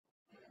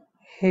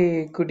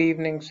Hey, good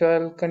evening. So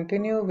I'll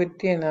continue with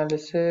the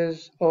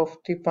analysis of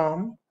the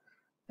palm.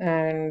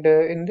 And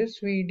in this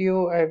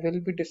video, I will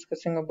be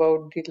discussing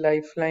about the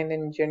lifeline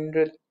in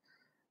general.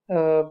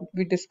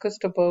 We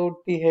discussed about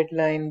the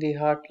headline, the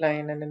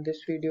heartline, and in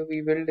this video,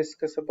 we will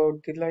discuss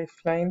about the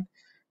lifeline.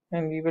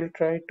 And we will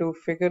try to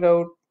figure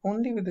out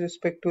only with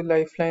respect to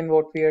lifeline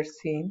what we are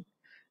seeing,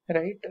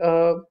 right?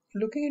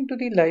 Looking into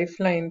the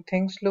lifeline,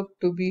 things look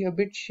to be a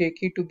bit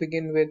shaky to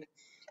begin with.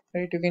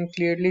 Right, you can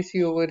clearly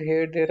see over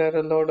here there are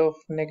a lot of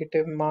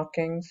negative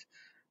markings.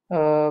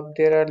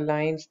 There are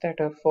lines that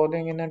are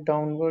falling in a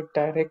downward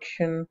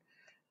direction,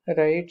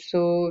 right?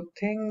 So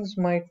things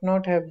might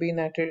not have been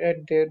at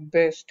their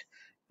best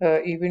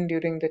even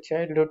during the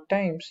childhood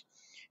times.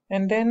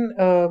 And then,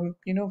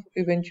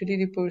 eventually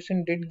the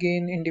person did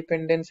gain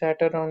independence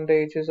at around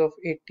the ages of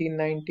 18,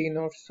 19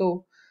 or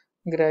so,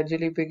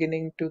 gradually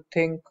beginning to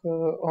think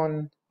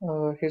on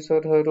his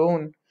or her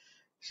own.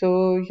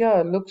 So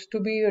yeah, looks to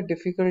be a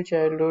difficult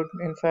childhood.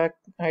 In fact,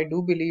 I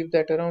do believe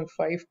that around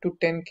 5 to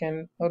 10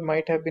 can or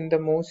might have been the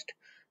most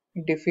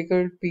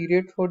difficult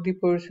period for the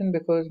person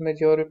because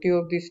majority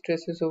of the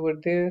stress is over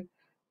there.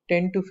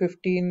 10 to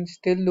 15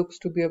 still looks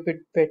to be a bit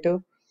better,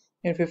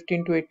 and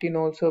 15 to 18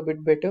 also a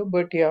bit better.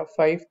 But yeah,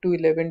 5 to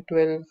 11,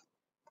 12,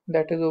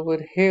 that is over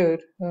here,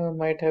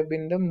 might have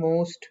been the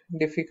most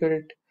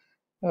difficult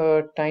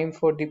time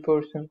for the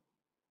person,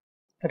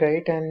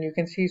 right? And you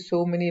can see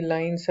so many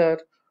lines are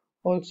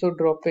also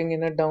dropping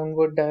in a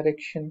downward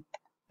direction.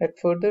 That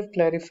further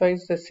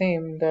clarifies the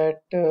same that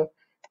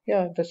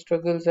yeah, the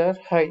struggles are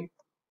high,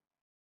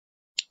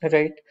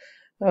 right?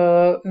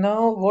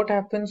 Now what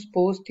happens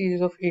post the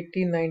age of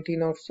 18,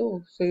 19 or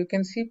so? So you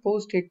can see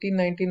post 18,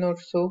 19 or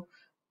so,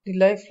 the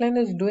lifeline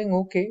is doing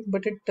okay,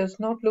 but it does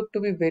not look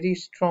to be very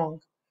strong,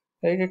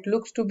 right? It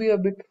looks to be a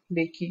bit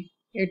flaky.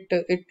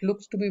 It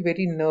looks to be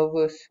very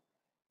nervous.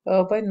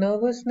 By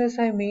nervousness,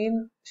 I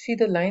mean, see,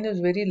 the line is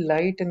very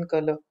light in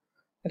color,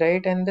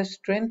 right? And the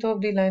strength of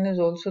the line is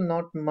also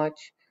not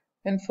much.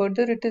 And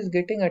further, it is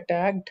getting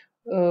attacked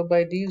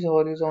by these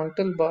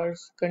horizontal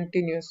bars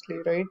continuously,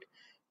 right?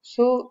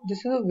 So,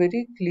 this is a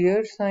very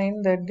clear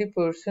sign that the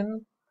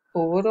person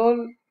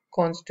overall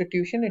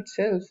constitution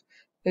itself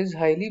is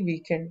highly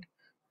weakened,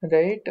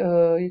 right?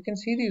 You can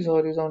see these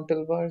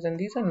horizontal bars, and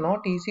these are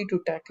not easy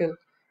to tackle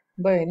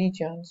by any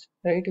chance,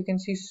 right? You can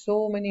see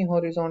so many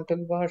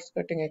horizontal bars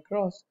cutting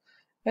across,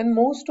 and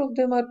most of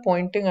them are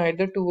pointing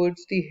either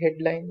towards the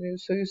headline.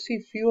 So you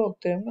see few of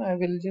them, I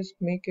will just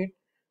make it.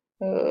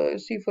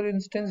 See, for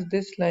instance,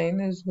 this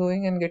line is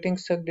going and getting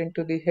sucked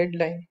into the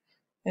headline,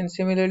 and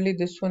similarly,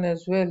 this one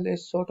as well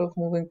is sort of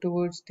moving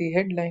towards the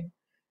headline,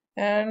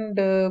 and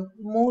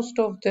most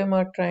of them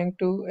are trying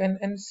to,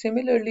 and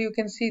similarly you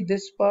can see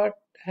this part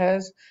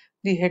has,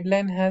 the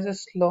headline has a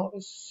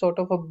sort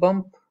of a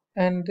bump,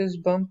 and this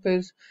bump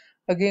is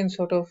again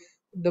sort of,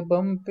 the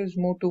bump is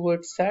more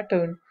towards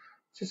Saturn.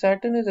 So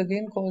Saturn is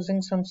again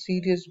causing some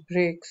serious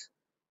breaks,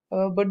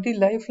 but the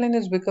lifeline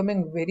is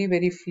becoming very,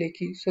 very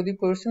flaky. So the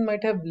person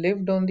might have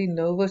lived on the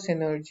nervous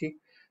energy,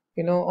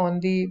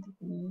 on the,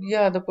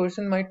 yeah, the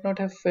person might not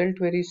have felt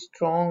very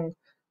strong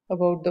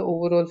about the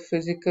overall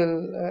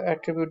physical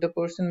attribute. The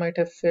person might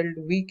have felt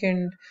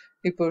weakened.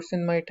 The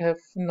person might have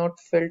not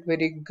felt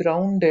very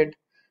grounded.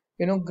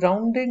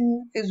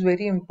 Grounding is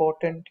very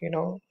important.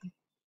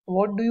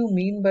 What do you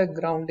mean by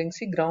grounding?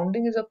 See,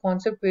 grounding is a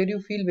concept where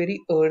you feel very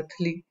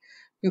earthly.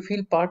 You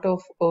feel part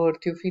of earth.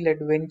 You feel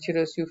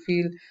adventurous. You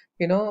feel,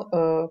 you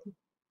know,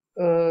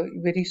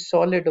 very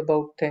solid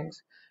about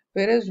things.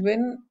 Whereas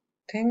when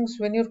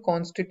your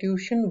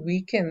constitution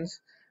weakens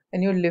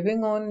and you're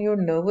living on your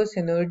nervous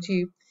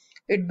energy,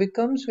 it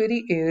becomes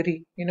very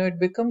airy. It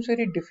becomes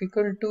very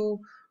difficult to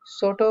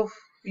sort of,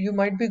 you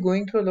might be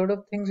going through a lot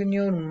of things in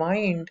your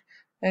mind,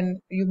 and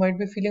you might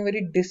be feeling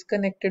very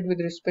disconnected with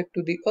respect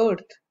to the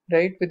earth,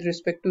 right? With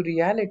respect to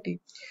reality.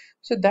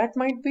 So that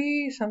might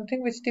be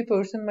something which the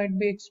person might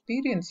be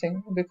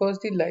experiencing because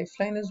the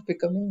lifeline is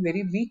becoming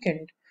very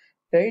weakened,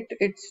 right?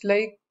 It's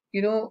like,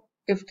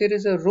 if there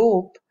is a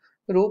rope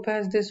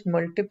has this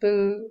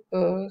multiple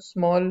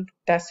small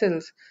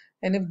tassels,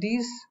 and if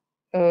these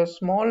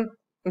small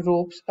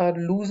ropes are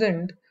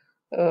loosened,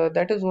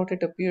 that is what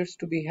it appears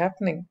to be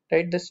happening,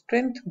 right? The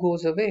strength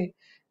goes away,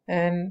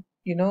 and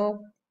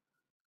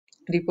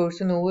the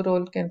person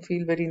overall can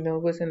feel very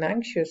nervous and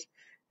anxious.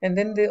 And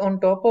then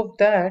on top of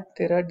that,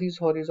 there are these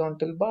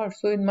horizontal bars.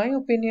 So in my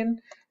opinion,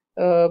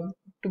 uh,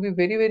 to be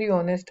very, very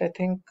honest, I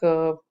think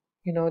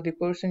the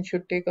person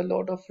should take a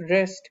lot of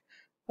rest,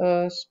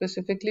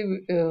 specifically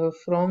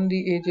from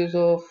the ages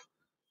of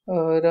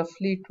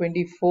roughly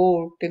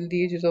 24 till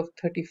the ages of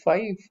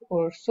 35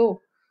 or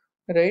so,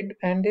 right?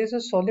 And there's a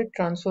solid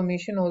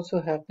transformation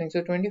also happening.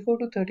 So 24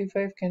 to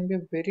 35 can be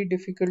a very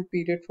difficult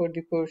period for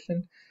the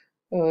person.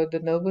 The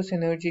nervous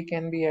energy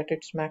can be at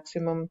its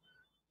maximum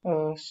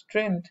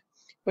strength,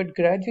 but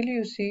gradually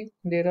you see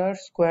there are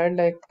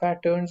square-like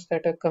patterns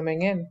that are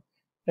coming in,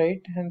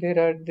 right? And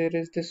there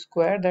is this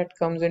square that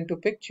comes into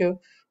picture,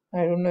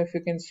 I don't know if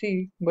you can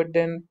see, but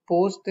then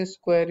post this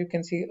square, you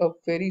can see a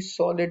very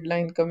solid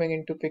line coming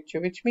into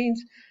picture, which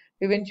means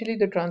eventually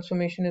the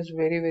transformation is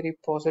very, very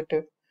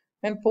positive.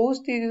 And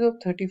post the ages of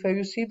 35,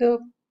 you see the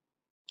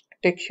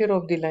texture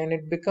of the line,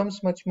 it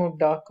becomes much more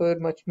darker,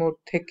 much more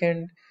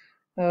thickened.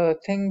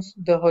 Things,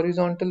 the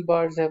horizontal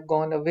bars have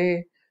gone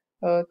away.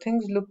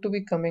 Things look to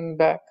be coming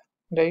back,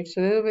 right?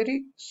 So there's a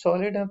very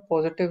solid and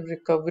positive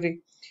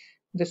recovery.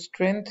 The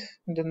strength,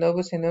 the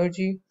nervous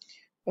energy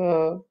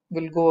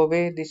will go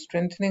away. The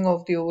strengthening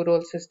of the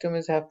overall system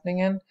is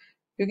happening, and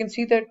you can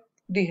see that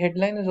the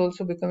headline is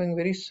also becoming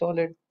very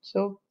solid.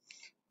 So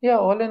yeah,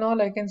 all in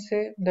all, I can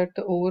say that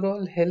the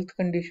overall health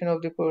condition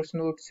of the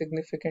person would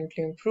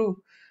significantly improve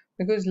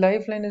because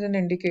Lifeline is an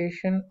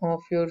indication of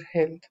your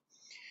health.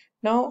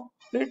 Now,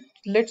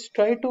 let's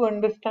try to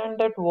understand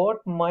that what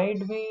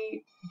might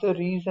be the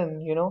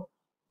reason,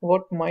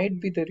 what might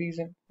be the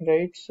reason,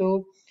 right?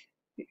 So,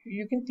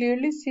 you can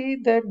clearly see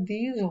that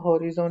these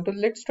horizontal,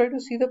 let's try to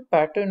see the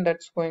pattern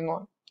that's going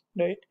on,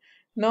 right?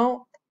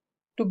 Now,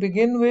 to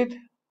begin with,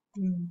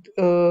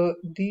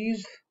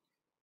 these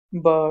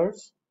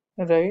bars,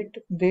 right,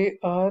 they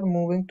are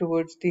moving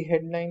towards the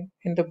headline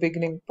in the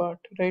beginning part,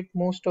 right?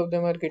 Most of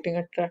them are getting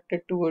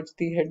attracted towards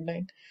the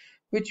headline,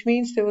 which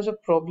means there was a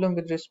problem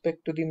with respect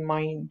to the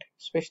mind,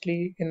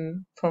 especially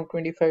in from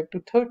 25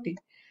 to 30,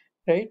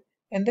 right?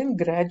 And then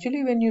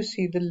gradually, when you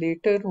see the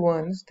later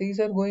ones, these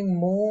are going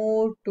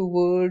more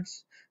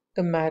towards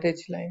the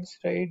marriage lines,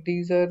 right?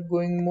 These are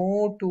going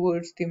more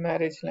towards the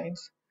marriage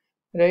lines,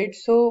 right?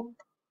 So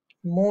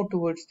more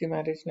towards the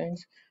marriage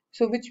lines.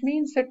 So, which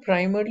means that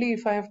primarily,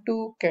 if I have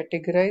to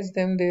categorize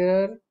them,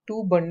 there are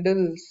two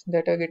bundles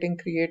that are getting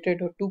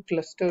created, or two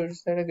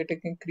clusters that are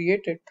getting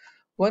created.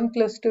 One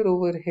cluster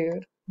over here,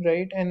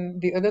 right,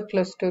 and the other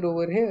cluster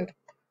over here.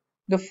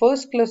 The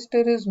first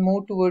cluster is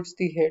more towards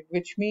the head,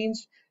 which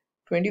means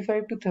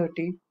 25 to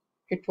 30,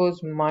 it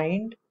was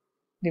mind.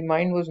 The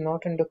mind was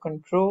not under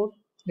control.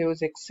 There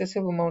was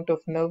excessive amount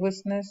of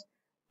nervousness,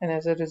 and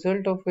as a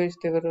result of which,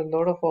 there were a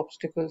lot of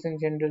obstacles in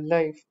general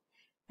life.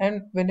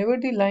 And whenever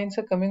the lines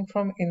are coming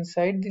from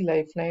inside the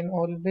lifeline,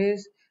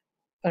 always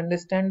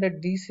understand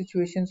that these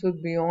situations were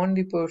beyond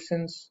the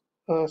person's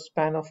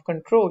span of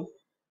control.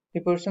 The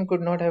person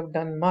could not have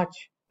done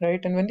much, right?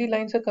 And when the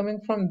lines are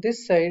coming from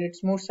this side,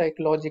 it's more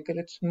psychological,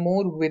 it's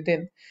more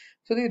within.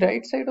 So the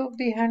right side of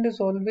the hand is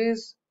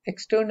always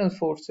external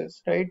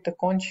forces, right? The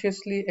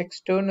consciously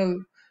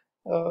external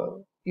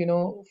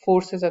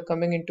forces are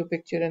coming into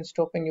picture and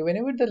stopping you.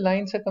 Whenever the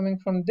lines are coming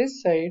from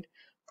this side,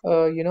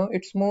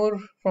 it's more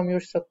from your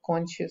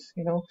subconscious.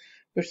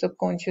 Your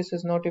subconscious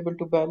is not able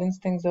to balance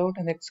things out,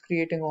 and it's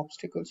creating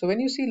obstacles. So when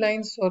you see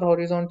lines or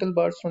horizontal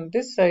bars from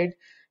this side,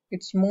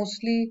 it's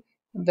mostly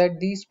that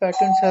these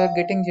patterns are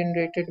getting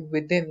generated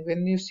within.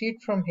 When you see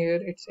it from here,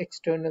 it's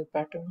external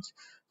patterns.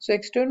 So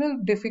external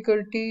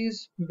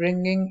difficulties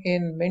bringing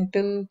in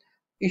mental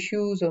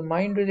issues or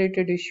mind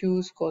related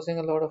issues causing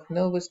a lot of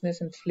nervousness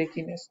and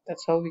flakiness.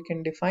 That's how we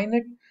can define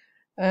it.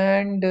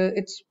 And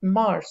it's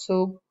Mars.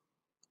 So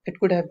it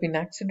could have been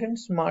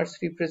accidents. Mars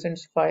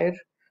represents fire,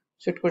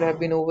 so it could have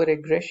been over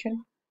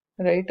aggression,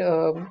 right?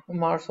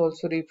 Mars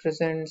also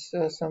represents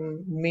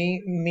some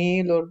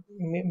male or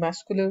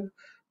masculine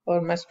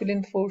or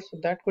masculine force, so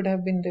that could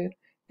have been there.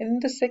 And in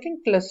the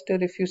second cluster,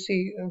 if you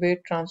see where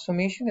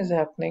transformation is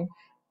happening,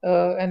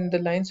 and the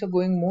lines are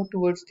going more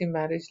towards the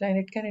marriage line,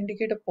 it can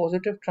indicate a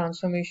positive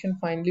transformation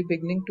finally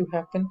beginning to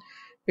happen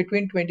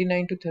between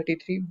 29 to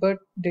 33. But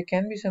there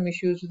can be some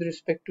issues with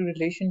respect to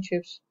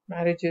relationships,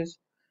 marriages,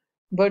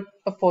 but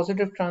a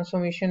positive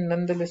transformation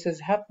nonetheless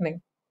is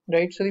happening,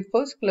 right? So the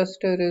first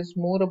cluster is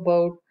more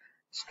about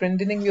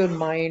strengthening your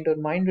mind or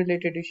mind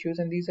related issues,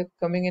 and these are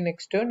coming in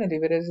externally,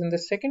 whereas in the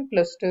second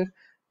cluster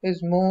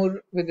is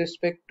more with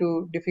respect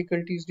to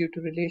difficulties due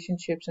to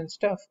relationships and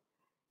stuff.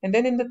 And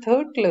then in the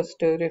third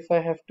cluster, if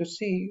I have to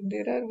see,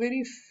 there are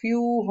very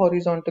few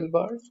horizontal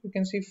bars. You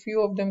can see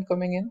few of them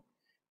coming in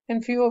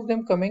and few of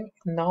them coming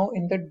now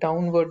in the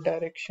downward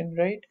direction,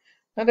 right?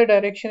 Now the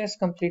direction is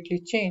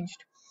completely changed.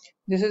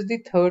 This is the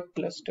third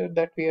cluster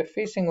that we are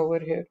facing over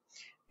here.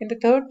 In the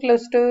third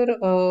cluster,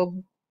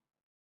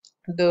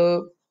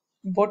 the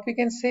what we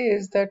can say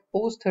is that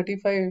post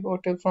 35 or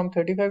from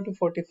 35 to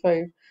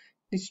 45,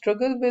 the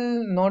struggle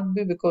will not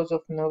be because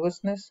of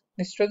nervousness,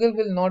 the struggle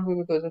will not be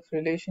because of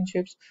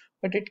relationships,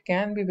 but it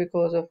can be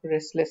because of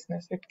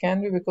restlessness, it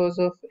can be because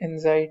of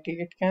anxiety,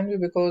 it can be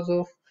because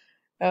of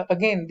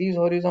again, these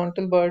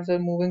horizontal bars are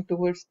moving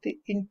towards the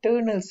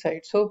internal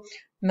side. So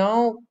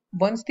now,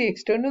 once the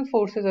external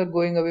forces are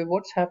going away,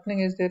 what's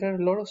happening is there are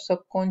a lot of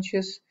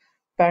subconscious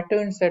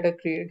patterns that are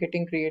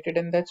getting created,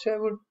 and that's why I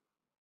would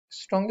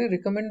strongly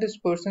recommend this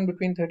person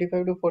between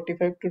 35 to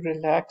 45 to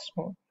relax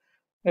more,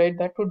 right?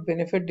 That would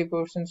benefit the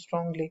person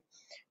strongly.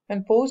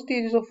 And post the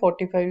ages of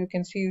 45, you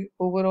can see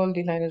overall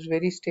the line is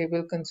very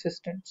stable,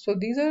 consistent. So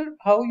these are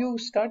how you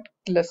start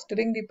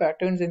clustering the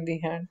patterns in the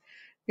hand.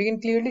 You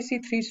can clearly see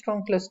three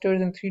strong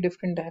clusters in three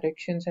different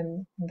directions,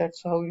 and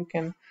that's how you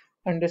can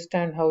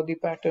understand how the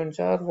patterns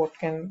are,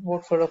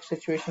 what sort of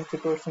situations the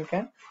person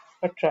can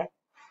a track.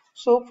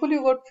 So hopefully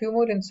you got few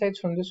more insights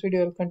from this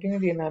video. I'll continue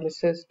the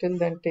analysis. Till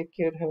then, take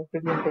care. Have a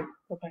brilliant day.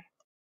 Bye bye.